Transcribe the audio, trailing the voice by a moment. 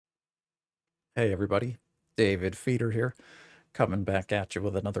Hey everybody, David Feeder here, coming back at you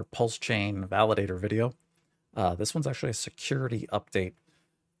with another PulseChain validator video. This one's actually a security update.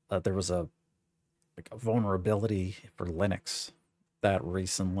 There was a vulnerability for Linux that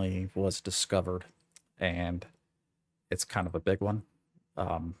recently was discovered, and it's kind of a big one.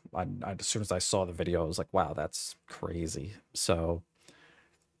 As soon as I saw the video, I was like, wow, that's crazy. So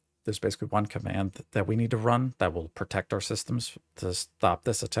there's basically one command that we need to run that will protect our systems to stop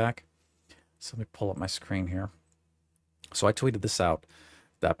this attack. So let me pull up my screen here. So I tweeted this out,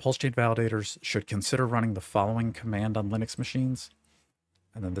 that PulseChain validators should consider running the following command on Linux machines.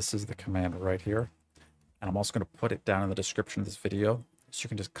 And then this is the command right here. And I'm also going to put it down in the description of this video, so you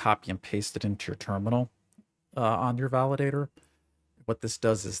can just copy and paste it into your terminal on your validator. What this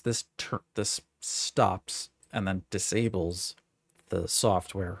does is this stops and then disables the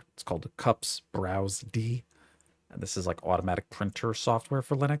software. It's called cups browse D. And this is like automatic printer software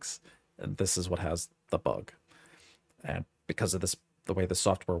for Linux. And this is what has the bug. And because of this, the way the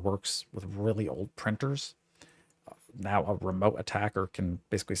software works with really old printers, now a remote attacker can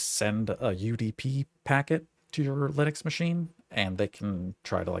basically send a UDP packet to your Linux machine, and they can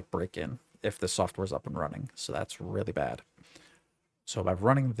try to like break in if the software is up and running. So that's really bad. So by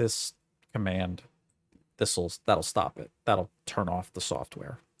running this command, that'll stop it. That'll turn off the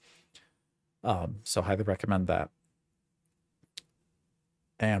software. So highly recommend that.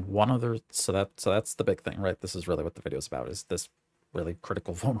 And one other, so that's the big thing, right? This is really what the video is about, is this really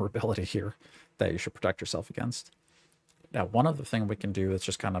critical vulnerability here that you should protect yourself against. Now, one other thing we can do that's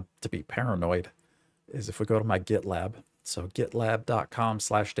just kind of to be paranoid is if we go to my GitLab, so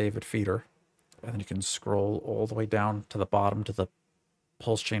gitlab.com/davidfeeder, and then you can scroll all the way down to the bottom to the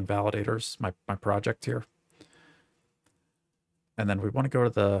PulseChain validators, my project here. And then we want to go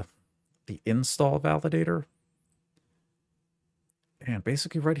to the install validator. And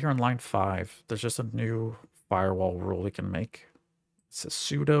basically right here on line 5, there's just a new firewall rule we can make. It says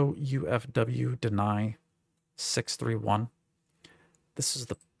sudo ufw deny 631. This is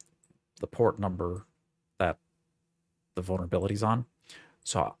the port number that the vulnerability's on.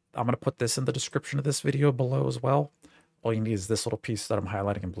 So I'm going to put this in the description of this video below as well. All you need is this little piece that I'm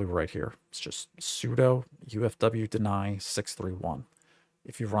highlighting in blue right here. It's just sudo ufw deny 631.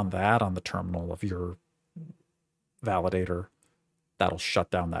 If you run that on the terminal of your validator, that'll shut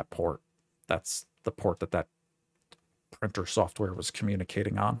down that port. That's the port that printer software was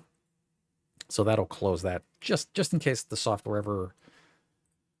communicating on. So that'll close that just in case the software ever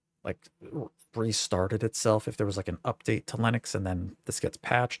like restarted itself. If there was like an update to Linux and then this gets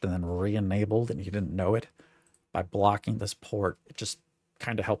patched and then re-enabled and you didn't know it, by blocking this port, it just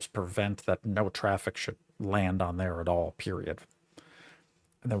kind of helps prevent that no traffic should land on there at all, period.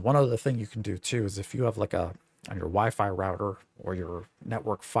 And then one other thing you can do too is if you have like on your Wi-Fi router or your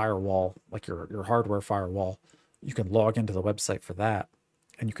network firewall, like your hardware firewall, you can log into the website for that.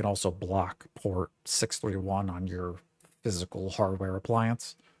 And you can also block port 631 on your physical hardware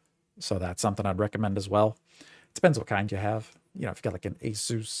appliance. So that's something I'd recommend as well. It depends what kind you have. You know, if you got like an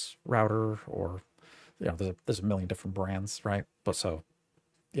Asus router or, you know, there's a million different brands, right? But so,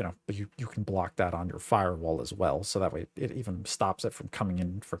 you know, but you can block that on your firewall as well. So that way it even stops it from coming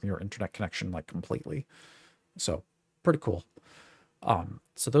in from your internet connection like completely. So pretty cool.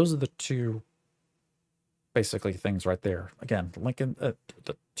 So those are the two basically things right there. Again, link in the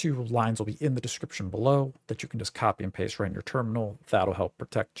 2 lines will be in the description below that you can just copy and paste right in your terminal. That'll help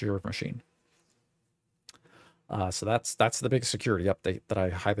protect your machine. So that's the big security update that I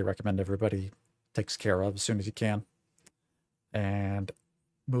highly recommend everybody takes care of as soon as you can. And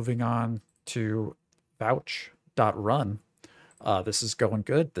moving on to vouch.run. This is going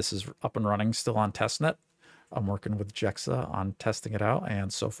good. This is up and running still on testnet. I'm working with Jexa on testing it out,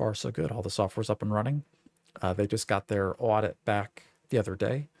 and so far so good. All the software's up and running. They just got their audit back the other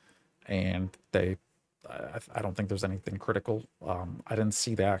day, and I don't think there's anything critical. I didn't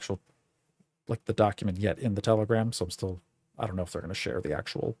see the actual, like the document yet in the Telegram, so I don't know if they're going to share the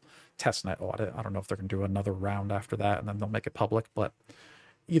actual testnet audit. I don't know if they're going to do another round after that, and then they'll make it public, but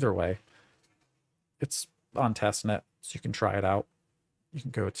either way, it's on testnet, so you can try it out. You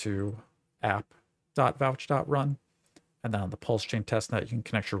can go to app.vouch.run, and then on the PulseChain testnet, you can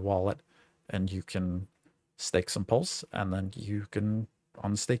connect your wallet, and you can stake some Pulse, and then you can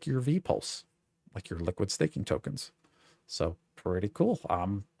unstake your vPulse, like your liquid staking tokens. So pretty cool.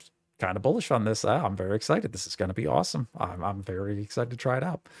 I'm kind of bullish on this. I'm very excited. This is going to be awesome. I'm very excited to try it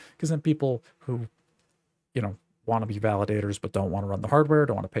out, because then people who, you know, want to be validators but don't want to run the hardware,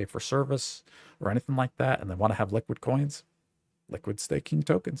 don't want to pay for service or anything like that, and they want to have liquid coins, liquid staking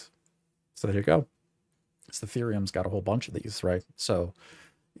tokens. So there you go. So Ethereum's got a whole bunch of these, right? So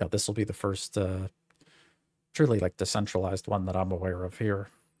yeah, this will be the first truly like decentralized one that I'm aware of here.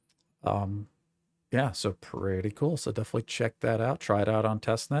 Yeah, so pretty cool. So definitely check that out. Try it out on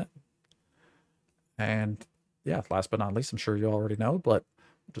testnet. And yeah, last but not least, I'm sure you already know, but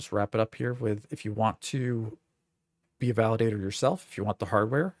just wrap it up here with, if you want to be a validator yourself, if you want the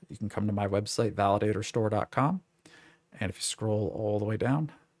hardware, you can come to my website, validatorstore.com. And if you scroll all the way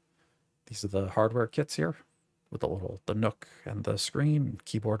down, these are the hardware kits here with the Nook and the screen,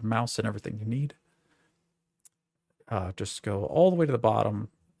 keyboard, mouse, and everything you need. Just go all the way to the bottom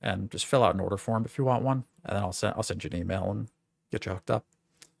and just fill out an order form if you want one, and then I'll send you an email and get you hooked up.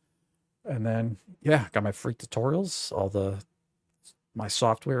 And then yeah, got my free tutorials. My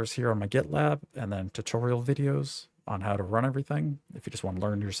software is here on my GitLab, and then tutorial videos on how to run everything if you just want to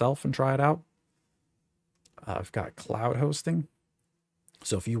learn yourself and try it out. I've got cloud hosting,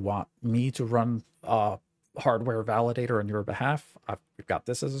 so if you want me to run hardware validator on your behalf, we've got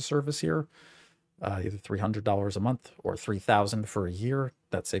this as a service here. Either $300 a month or $3,000 for a year.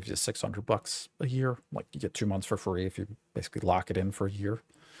 That saves you $600 a year. Like, you get 2 months for free if you basically lock it in for a year.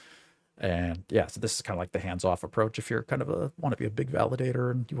 And yeah, so this is kind of like the hands-off approach. If you're kind of want to be a big validator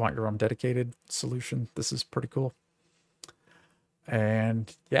and you want your own dedicated solution, this is pretty cool.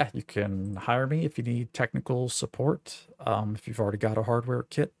 And yeah, you can hire me if you need technical support. If you've already got a hardware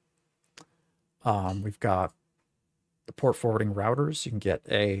kit, we've got the port forwarding routers. You can get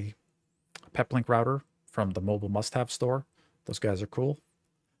a Peplink router from the Mobile Must-Have store. Those guys are cool.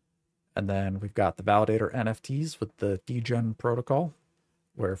 And then we've got the validator NFTs with the degen protocol,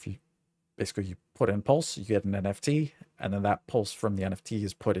 where if you basically put in Pulse, you get an NFT, and then that Pulse from the NFT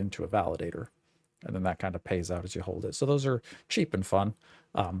is put into a validator, and then that kind of pays out as you hold it. So those are cheap and fun.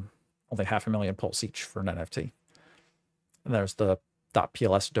 Only 500,000 Pulse each for an NFT. And there's the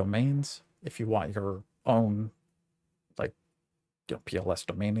 .pls domains. If you want your own PLS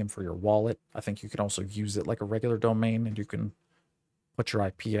domain name for your wallet, I think you can also use it like a regular domain, and you can put your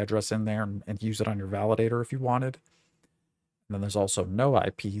IP address in there and use it on your validator if you wanted. And then there's also no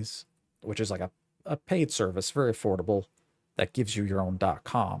IPs, which is like a paid service, very affordable, that gives you your own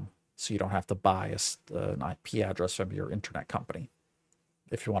 .com, so you don't have to buy an IP address from your internet company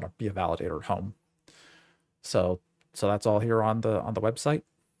if you want to be a validator at home. So that's all here on the website.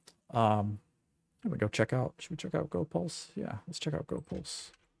 Should we check out GoPulse? Yeah, let's check out GoPulse.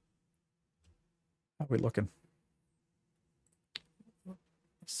 How are we looking?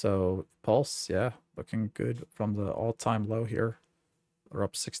 So Pulse, yeah, looking good from the all-time low here. We're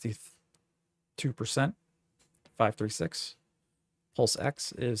up 62%, 536. Pulse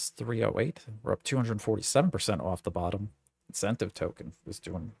X is 308. We're up 247% off the bottom. Incentive token is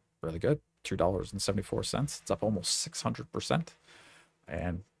doing really good, $2.74. It's up almost 600%.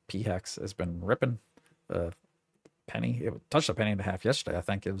 And PHEX has been ripping. Penny, it touched a penny and a half yesterday. I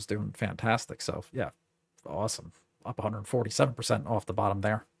think it was doing fantastic. So yeah, awesome. Up 147% off the bottom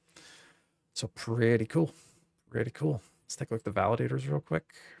there. So pretty cool. Pretty cool. Let's take a look at the validators real quick.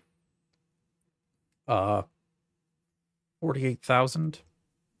 48,000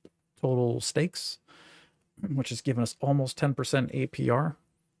 total stakes, which has given us almost 10% APR.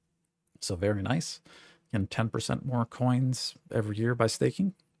 So very nice. And 10% more coins every year by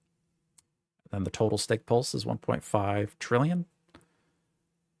staking. And the total stake pulse is 1.5 trillion.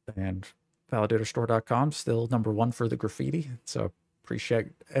 And validatorstore.com still #1 for the graffiti. So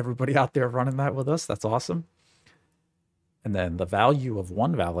appreciate everybody out there running that with us. That's awesome. And then the value of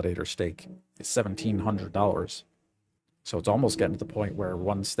one validator stake is $1,700. So it's almost getting to the point where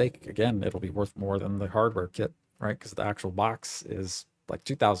one stake, again, it'll be worth more than the hardware kit, right? Because the actual box is like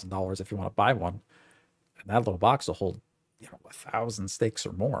 $2,000 if you want to buy one. And that little box will hold, 1,000 stakes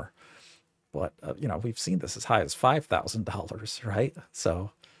or more. But, we've seen this as high as $5,000, right?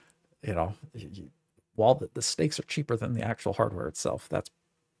 So, while the stakes are cheaper than the actual hardware itself, that's a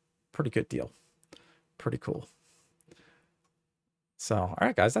pretty good deal. Pretty cool. So, all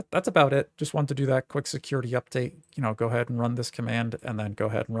right, guys, that's about it. Just wanted to do that quick security update. Go ahead and run this command, and then go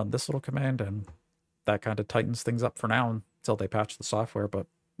ahead and run this little command, and that kind of tightens things up for now until they patch the software, but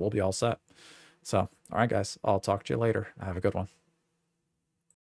we'll be all set. So, all right, guys, I'll talk to you later. Have a good one.